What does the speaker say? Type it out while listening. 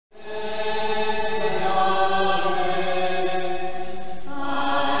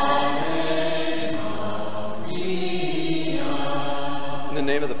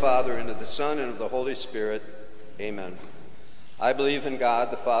Father, and of the Son, and of the Holy Spirit. Amen. I believe in God,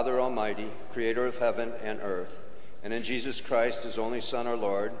 the Father Almighty, creator of heaven and earth, and in Jesus Christ, his only Son, our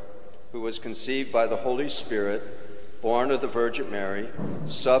Lord, who was conceived by the Holy Spirit, born of the Virgin Mary,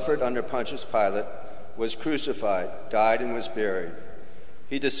 suffered under Pontius Pilate, was crucified, died, and was buried.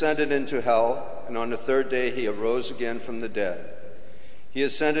 He descended into hell, and on the third day he arose again from the dead. He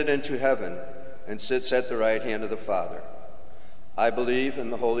ascended into heaven and sits at the right hand of the Father. I believe in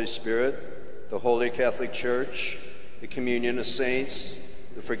the Holy Spirit, the Holy Catholic Church, the communion of saints,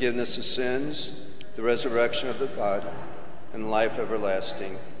 the forgiveness of sins, the resurrection of the body, and life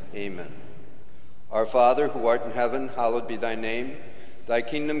everlasting. Amen. Our Father, who art in heaven, hallowed be thy name. Thy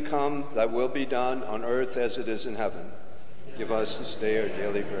kingdom come, thy will be done on earth as it is in heaven. Give us this day our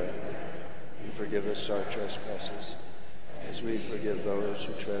daily bread, and forgive us our trespasses, as we forgive those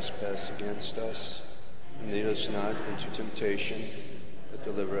who trespass against us. And lead us not into temptation, but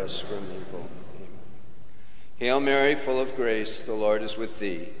deliver us from evil. Amen. Hail Mary, full of grace, the Lord is with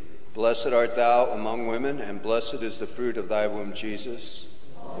thee. Blessed art thou among women, and blessed is the fruit of thy womb, Jesus.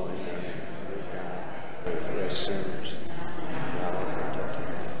 Holy Mary, Mother of God, pray for us sinners, now and at our death.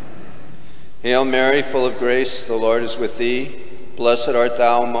 Amen. Hail Mary, full of grace, the Lord is with thee. Blessed art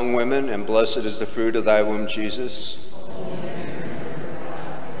thou among women, and blessed is the fruit of thy womb, Jesus.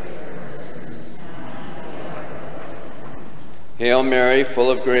 Hail Mary, full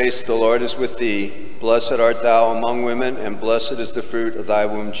of grace, the Lord is with thee. Blessed art thou among women, and blessed is the fruit of thy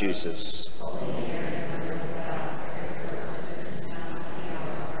womb, Jesus.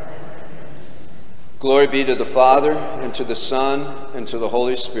 Glory be to the Father, and to the Son, and to the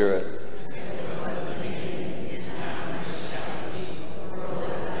Holy Spirit.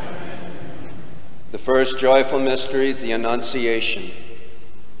 The first joyful mystery, the Annunciation.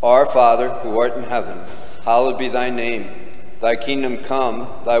 Our Father, who art in heaven, hallowed be thy name. Thy kingdom come,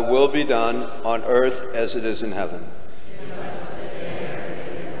 thy will be done on earth as it is in heaven. Give us this day our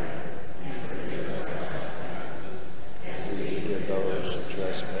daily bread, and forgive us our trespasses, as we forgive those who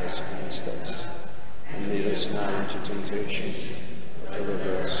trespass against us. And lead us not into temptation, but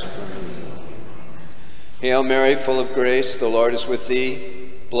deliver us from evil. Hail Mary, full of grace, the Lord is with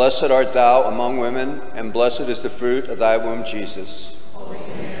thee. Blessed art thou among women, and blessed is the fruit of thy womb, Jesus. Holy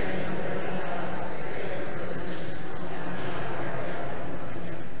Mary,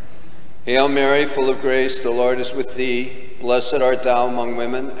 Hail Mary, full of grace, the Lord is with thee. Blessed art thou among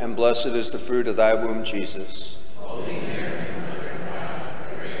women, and blessed is the fruit of thy womb, Jesus. Holy Mary, Mother of God,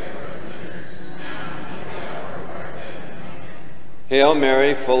 pray for us sinners, now and at the hour of our death. Amen. Hail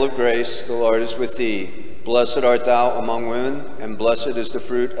Mary, full of grace, the Lord is with thee. Blessed art thou among women, and blessed is the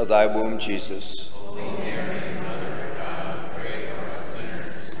fruit of thy womb, Jesus. Holy Mary, Mother of God, pray for us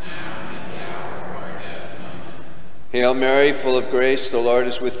sinners, now and at the hour of our death. Amen. Hail Mary, full of grace, the Lord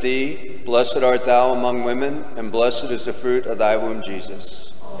is with thee. Blessed art thou among women, and blessed is the fruit of thy womb,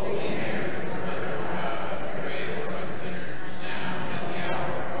 Jesus. Holy Mary, Mother of God, pray for us sinners, now and at the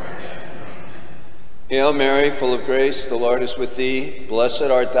hour of our death. Amen. Hail Mary, full of grace, the Lord is with thee. Blessed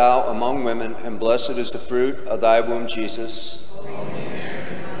art thou among women, and blessed is the fruit of thy womb, Jesus. Holy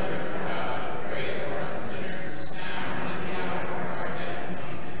Mary, Mother of God, pray for us sinners, now and at the hour of our death.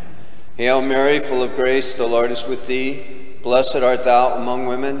 Amen. Hail Mary, full of grace, the Lord is with thee. Blessed art thou among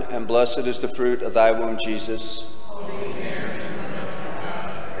women, and blessed is the fruit of thy womb, Jesus. Holy Mary, Mother of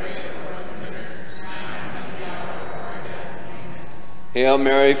God, pray for us sinners, now and at the hour of our death. Amen. Hail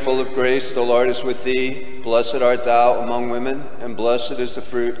Mary, full of grace, the Lord is with thee. Blessed art thou among women, and blessed is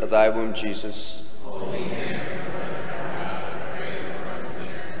the fruit of thy womb, Jesus. Holy Mary, Mother of God, pray for us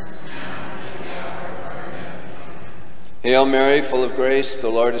sinners, now and at the hour of our death. Amen. Hail Mary, full of grace, the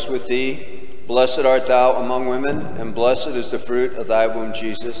Lord is with thee. Blessed art thou among women, and blessed is the fruit of thy womb,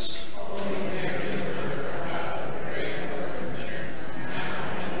 Jesus. Holy Mary, Mother of God, pray for us sinners, now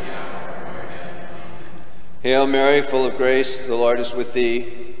and at the hour of our death. Amen. Hail Mary, full of grace, the Lord is with thee.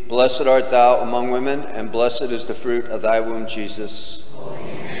 Blessed art thou among women, and blessed is the fruit of thy womb, Jesus. Holy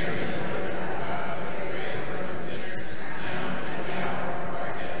Mary, Mother of God, pray for us sinners, now and at the hour of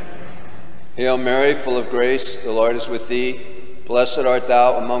our death. Amen. Hail Mary, full of grace, the Lord is with thee. Blessed art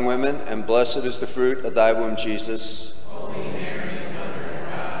thou among women, and blessed is the fruit of thy womb, Jesus. Holy Mary, Mother of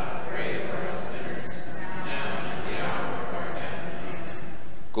God, pray for us sinners, now and at the hour of our death. Amen.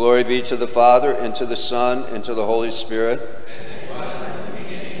 Glory be to the Father, and to the Son, and to the Holy Spirit. As it was in the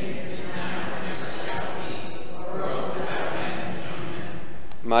beginning, is now, and ever shall be, world without end. Amen.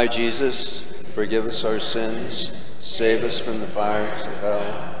 My Jesus, forgive us our sins, save us from the fires of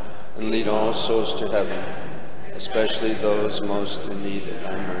hell, and lead all souls to heaven, especially those most in need of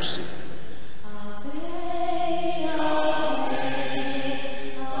thy mercy. Ave, Ave,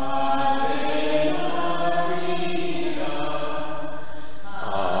 Ave.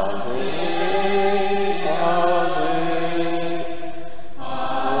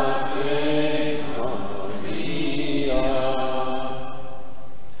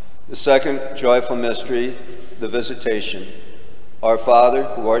 second joyful mystery, the Visitation. Our Father,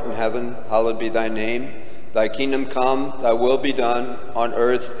 who art in heaven, hallowed be thy name. Thy kingdom come, thy will be done, on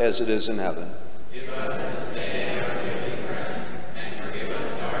earth as it is in heaven. Give us this day our daily bread, and forgive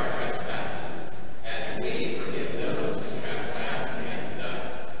us our trespasses, as we forgive those who trespass against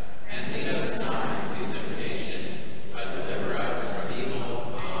us. And lead us not into temptation, but deliver us from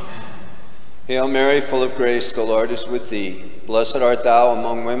evil. Amen. Hail Mary, full of grace, the Lord is with thee. Blessed art thou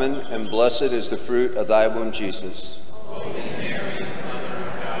among women, and blessed is the fruit of thy womb, Jesus. Holy Mary, Mother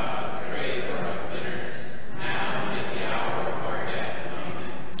of God, pray for us sinners, now and at the hour of our death.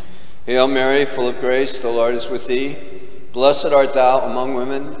 Amen. Hail Mary, full of grace, the Lord is with thee. Blessed art thou among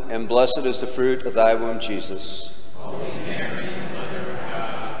women, and blessed is the fruit of thy womb, Jesus. Holy Mary, Mother of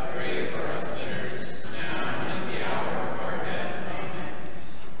God, pray for us sinners, now and at the hour of our death. Amen.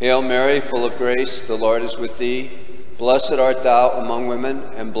 Hail Mary, full of grace, the Lord is with thee. Blessed art thou among women,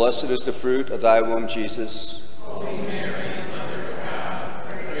 and blessed is the fruit of thy womb, Jesus. Holy Mary, Mother of God,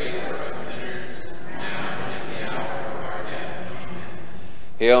 pray for us sinners, now and at the hour of our death.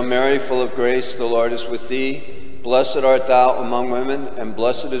 Amen. Hail Mary, full of grace, the Lord is with thee. Blessed art thou among women, and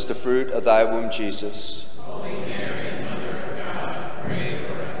blessed is the fruit of thy womb, Jesus. Holy Mary, Mother of God, pray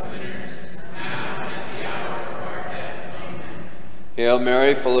for us sinners, now and at the hour of our death. Amen. Hail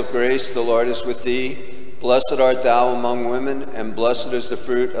Mary, full of grace, the Lord is with thee. Blessed art thou among women, and blessed is the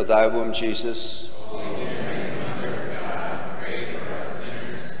fruit of thy womb, Jesus. Holy Mary, Mother of God, pray for us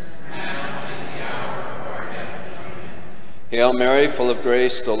sinners, now and at the hour of our death. Amen. Hail Mary, full of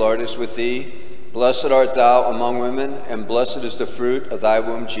grace, the Lord is with thee. Blessed art thou among women, and blessed is the fruit of thy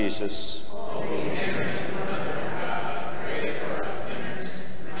womb, Jesus. Holy Mary, Mother of God, pray for us sinners,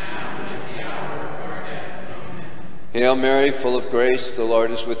 now and at the hour of our death. Amen. Hail Mary, full of grace, the Lord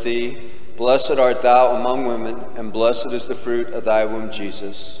is with thee. Blessed art thou among women, and blessed is the fruit of thy womb,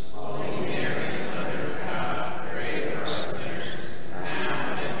 Jesus. Holy Mary, Mother of God, pray for us sinners,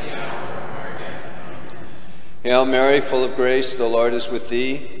 now and at the hour of our death. Amen. Hail Mary, full of grace, the Lord is with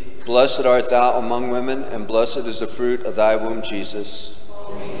thee. Blessed art thou among women, and blessed is the fruit of thy womb, Jesus.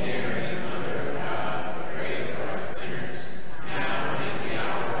 Holy Mary, Mother of God, pray for us sinners, now and at the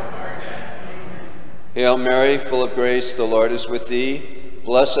hour of our death. Amen. Hail Mary, full of grace, the Lord is with thee.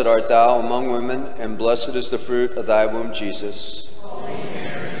 Blessed art thou among women, and blessed is the fruit of thy womb, Jesus. Holy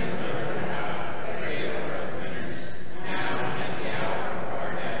Mary, Mother of God, pray for us sinners, now and at the hour of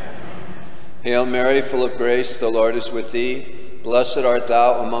our death. Amen. Hail Mary, full of grace, the Lord is with thee. Blessed art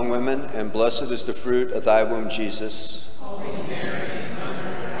thou among women, and blessed is the fruit of thy womb, Jesus. Holy Mary, Mother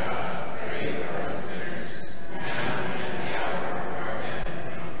of God, pray for us sinners, now and at the hour of our death.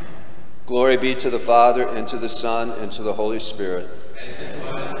 Amen. Glory be to the Father, and to the Son, and to the Holy Spirit. As it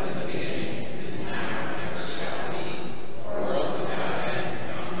was in the beginning, is now, and ever shall be, world without end.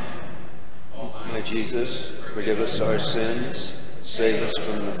 Amen. O My Jesus, forgive us our sins, save us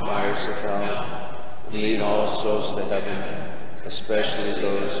from the fires of hell, and lead all souls to heaven, especially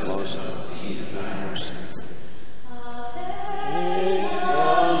those most in need of thy mercy. Ave,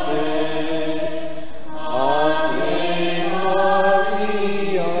 Ave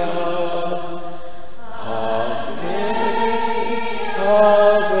Maria.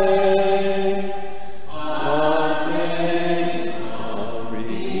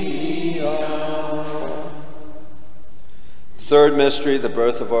 Third mystery, the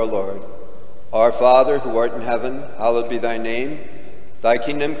birth of our Lord. Our Father, who art in heaven, hallowed be thy name. Thy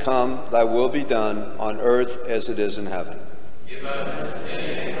kingdom come, thy will be done, on earth as it is in heaven. Give us this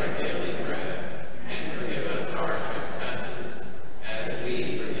day our daily bread, and forgive us our trespasses, as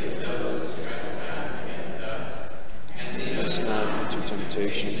we forgive those who trespass against us. And lead us not into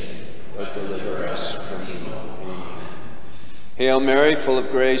temptation, but deliver us from evil. Amen. Hail Mary, full of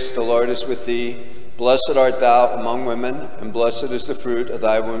grace, the Lord is with thee. Blessed art thou among women, and blessed is the fruit of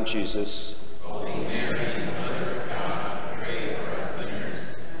thy womb, Jesus. Holy Mary, Mother of God, pray for us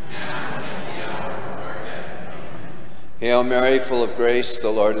sinners, now and at the hour of our death. Amen. Hail Mary, full of grace,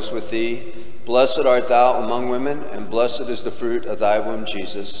 the Lord is with thee. Blessed art thou among women, and blessed is the fruit of thy womb,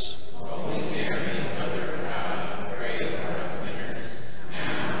 Jesus. Holy Mary, Mother of God, pray for us sinners,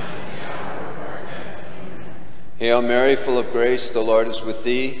 now and at the hour of our death. Amen. Hail Mary, full of grace, the Lord is with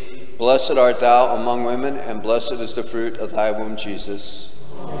thee. Blessed art thou among women, and blessed is the fruit of thy womb, Jesus.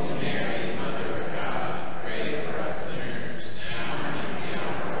 Holy Mary, Mother of God, pray for us sinners, now and at the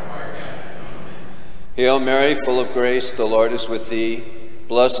hour of our death. Amen. Hail Mary, full of grace, the Lord is with thee.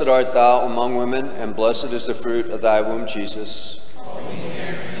 Blessed art thou among women, and blessed is the fruit of thy womb, Jesus. Holy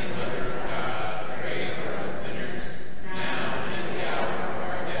Mary, Mother of God, pray for us sinners, now and at the hour of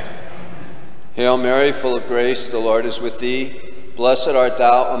our death. Amen. Hail Mary, full of grace, the Lord is with thee. blessed art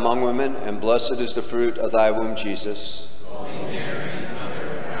thou among women, and blessed is the fruit of thy womb, Jesus. Holy Mary,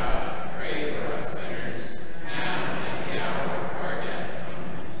 Mother of God, pray for us sinners, now and at the hour of our death.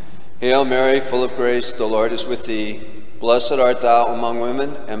 Amen. Hail Mary, full of grace, the Lord is with thee. Blessed art thou among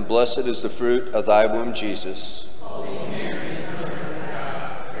women, and blessed is the fruit of thy womb, Jesus. Holy Mary, Mother of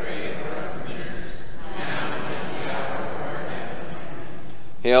God, pray for us sinners, now and at the hour of our death.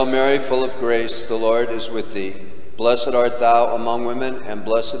 Amen. Hail Mary, full of grace, the Lord is with thee. Blessed art thou among women, and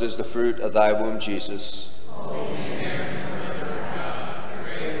blessed is the fruit of thy womb, Jesus. Holy Mary, Mother of God,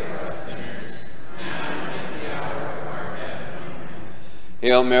 pray for us sinners, now and at the hour of our death. Amen.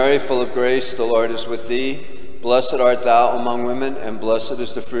 Hail Mary, full of grace, the Lord is with thee. Blessed art thou among women, and blessed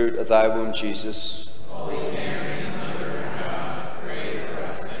is the fruit of thy womb, Jesus. Holy Mary, Mother of God, pray for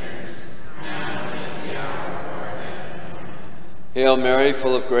us sinners, now and at the hour of our death. Amen. Hail Mary,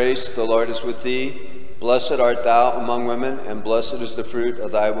 full of grace, the Lord is with thee. Blessed art thou among women, and blessed is the fruit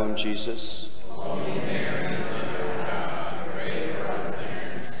of thy womb, Jesus. Holy Mary, Mother of God, pray for us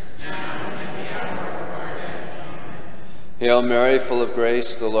sinners, now and at the hour of our death. Amen. Hail Mary, full of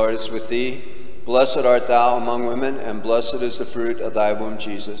grace, the Lord is with thee. Blessed art thou among women, and blessed is the fruit of thy womb,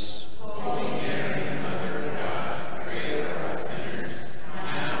 Jesus. Holy Mary, Mother of God, pray for us sinners,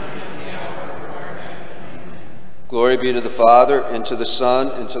 now and at the hour of our death. Amen. Glory be to the Father, and to the Son,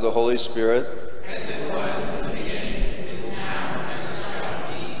 and to the Holy Spirit. As it was in the beginning, is now, and ever shall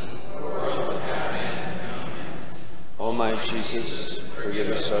be, world without end. Amen. O my Jesus, forgive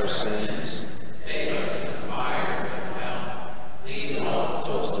us our sins. Save us from the fires of hell. Lead all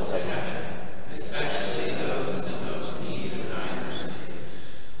souls to heaven, especially those in most need of thy mercy.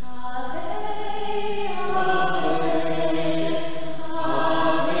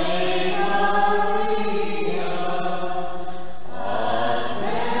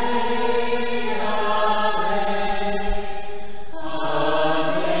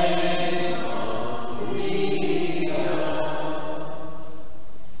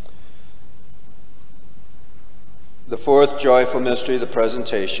 The fourth joyful mystery, the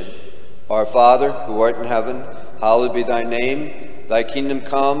presentation. Our Father, who art in heaven, hallowed be thy name. Thy kingdom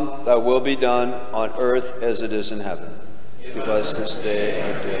come, thy will be done, on earth as it is in heaven. Give us this day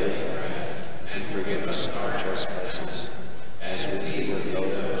our daily bread, and forgive us our trespasses, as we forgive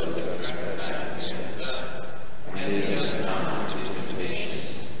those who trespass against us. And lead us not into temptation,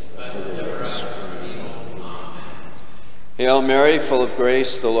 but deliver us from evil. Amen. Hail Mary, full of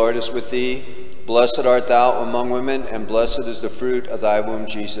grace, the Lord is with thee. Blessed art thou among women, and blessed is the fruit of thy womb,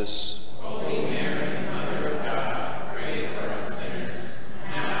 Jesus. Holy Mary, Mother of God, pray for us sinners,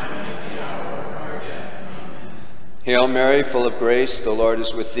 now and at the hour of our death. Amen. Hail Mary, full of grace, the Lord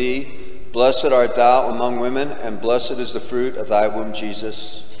is with thee. Blessed art thou among women, and blessed is the fruit of thy womb,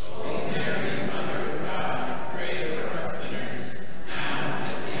 Jesus. Holy Mary, Mother of God, pray for us sinners, now and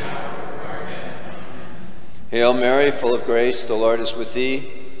at the hour of our death. Amen. Hail Mary, full of grace, the Lord is with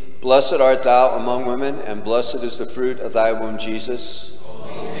thee. Blessed art thou among women, and blessed is the fruit of thy womb, Jesus.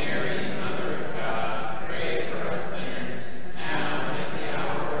 Holy Mary, Mother of God, pray for us sinners, now and at the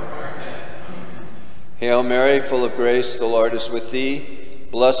hour of our death. Amen. Hail Mary, full of grace, the Lord is with thee.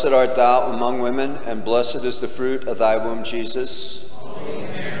 Blessed art thou among women, and blessed is the fruit of thy womb, Jesus. Holy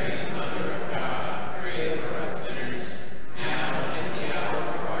Mary, Mother of God, pray for us sinners, now and at the hour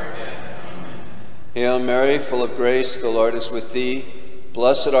of our death. Amen. Hail Mary, full of grace, the Lord is with thee.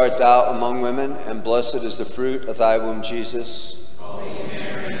 Blessed art thou among women, and blessed is the fruit of thy womb, Jesus. Holy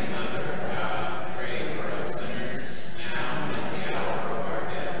Mary, Mother of God, pray for us sinners, now and at the hour of our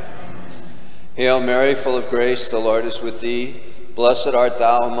death. Amen. Hail Mary, full of grace, the Lord is with thee. Blessed art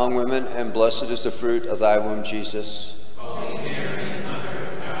thou among women, and blessed is the fruit of thy womb, Jesus. Holy Mary, Mother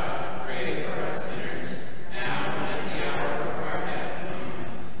of God, pray for us sinners, now and at the hour of our death.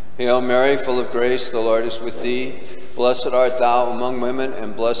 Amen. Hail Mary, full of grace, the Lord is with thee. Blessed art thou among women,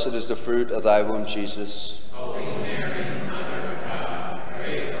 and blessed is the fruit of thy womb, Jesus. Holy Mary, Mother of God,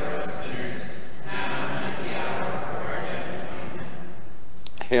 pray for us sinners, now and at the hour of our death. Amen.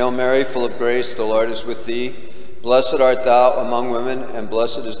 Hail Mary, full of grace, the Lord is with thee. Blessed art thou among women, and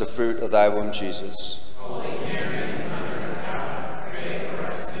blessed is the fruit of thy womb, Jesus. Holy Mary, Mother of God, pray for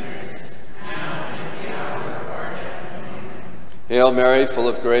us sinners, now and at the hour of our death. Amen. Hail Mary, full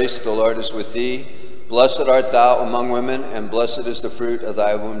of grace, the Lord is with thee. Blessed art thou among women, and blessed is the fruit of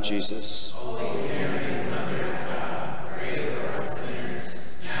thy womb, Jesus. Holy Mary, Mother of God, pray for us sinners,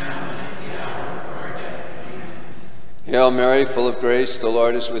 now and at the hour of our death. Amen. Hail Mary, full of grace, the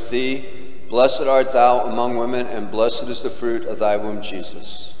Lord is with thee. Blessed art thou among women, and blessed is the fruit of thy womb,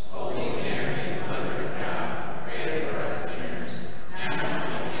 Jesus. Holy Mary, Mother of God, pray for us sinners, now and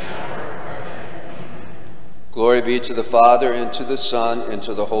at the hour of our death. Amen. Glory be to the Father, and to the Son, and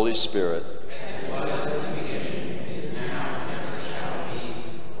to the Holy Spirit. As it was in the beginning, is now, and ever shall be,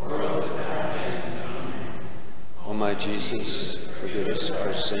 world without end. Amen. O my Jesus, forgive us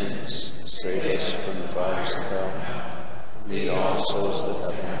our sins, save us from the fires of hell. Lead all souls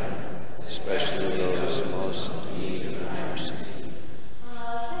to heaven, especially those most in need of mercy.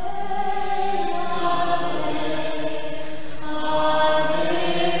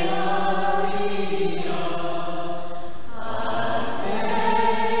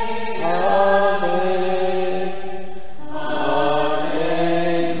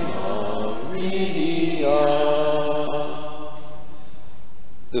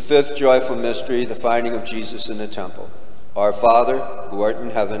 The fifth joyful mystery, the finding of Jesus in the temple. Our Father, who art in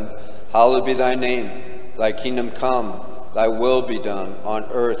heaven, hallowed be thy name. Thy kingdom come, thy will be done, on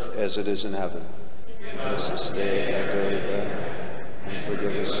earth as it is in heaven. Give us this day our daily bread, and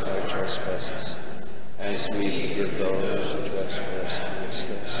forgive us our trespasses, as we forgive those who trespass against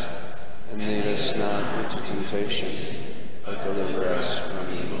us. And lead us not into temptation, but deliver us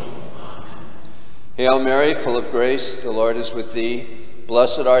from evil. Hail Mary, full of grace, the Lord is with thee.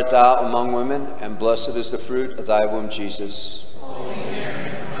 Blessed art thou among women, and blessed is the fruit of thy womb, Jesus. Holy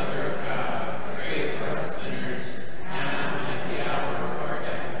Mary, Mother of God, pray for us sinners, now and at the hour of our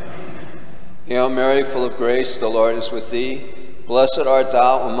death. Amen. Hail Mary, full of grace, the Lord is with thee. Blessed art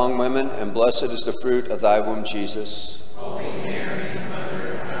thou among women, and blessed is the fruit of thy womb, Jesus. Holy Mary,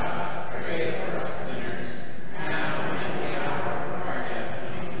 Mother of God, pray for us sinners, now and at the hour of our death.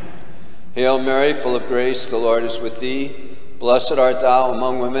 Amen. Hail Mary, full of grace, the Lord is with thee. Blessed art thou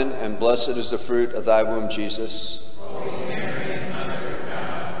among women, and blessed is the fruit of thy womb, Jesus. Holy Mary, Mother of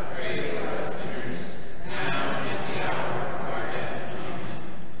God, pray for us sinners, now and at the hour of our death.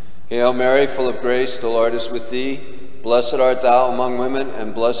 Amen. Hail Mary, full of grace, the Lord is with thee. Blessed art thou among women,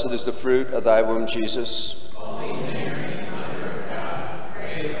 and blessed is the fruit of thy womb, Jesus. Holy Mary, Mother of God,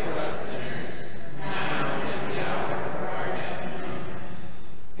 pray for us sinners, now and at the hour of our death.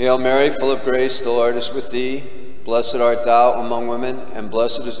 Amen. Hail Mary, full of grace, the Lord is with thee. Blessed art thou among women, and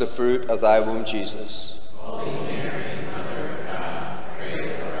blessed is the fruit of thy womb, Jesus. Holy Mary, Mother of God,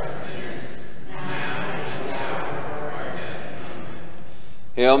 pray for us sinners, now and at the hour of our death.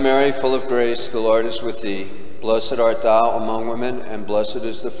 Amen. Hail Mary, full of grace, the Lord is with thee. Blessed art thou among women, and blessed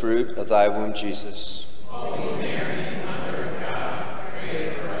is the fruit of thy womb, Jesus. Holy Mary, Mother of God,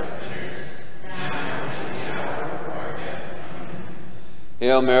 pray for us sinners, now and at the hour of our death. Amen.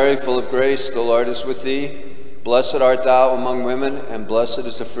 Hail Mary, full of grace, the Lord is with thee. Blessed art thou among women, and blessed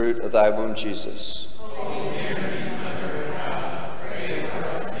is the fruit of thy womb, Jesus. Holy Mary, Mother of God, pray for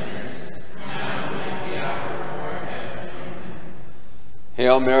us sinners, now and at the hour of our death. Amen.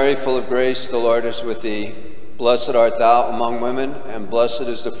 Hail Mary, full of grace, the Lord is with thee. Blessed art thou among women, and blessed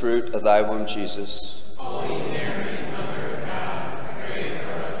is the fruit of thy womb, Jesus. Holy Mary, Mother of God, pray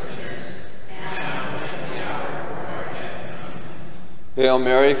for us sinners, now and at the hour of our death. Amen. Hail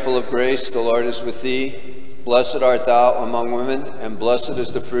Mary, full of grace, the Lord is with thee. Blessed art thou among women, and blessed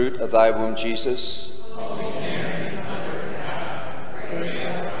is the fruit of thy womb, Jesus. Holy Mary, Mother of God, pray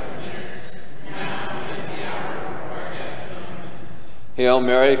for us sinners, now and at the hour of our death. Amen. Hail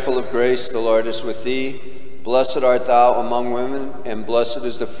Mary, full of grace, the Lord is with thee. Blessed art thou among women, and blessed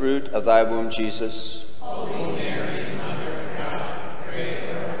is the fruit of thy womb, Jesus. Holy Mary, Mother of God, pray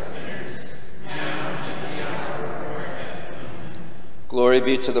for us sinners, now and at the hour of our death. Amen. Glory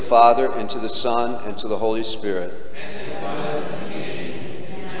be to the Father, and to the Son, and to the Holy Spirit. As it was in the beginning,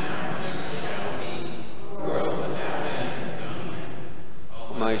 is now, and ever shall be, world without end. Amen.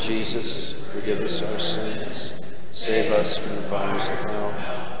 O my Jesus, forgive us our sins, save us from the fires of hell,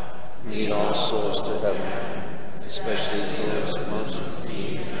 lead all souls to heaven, especially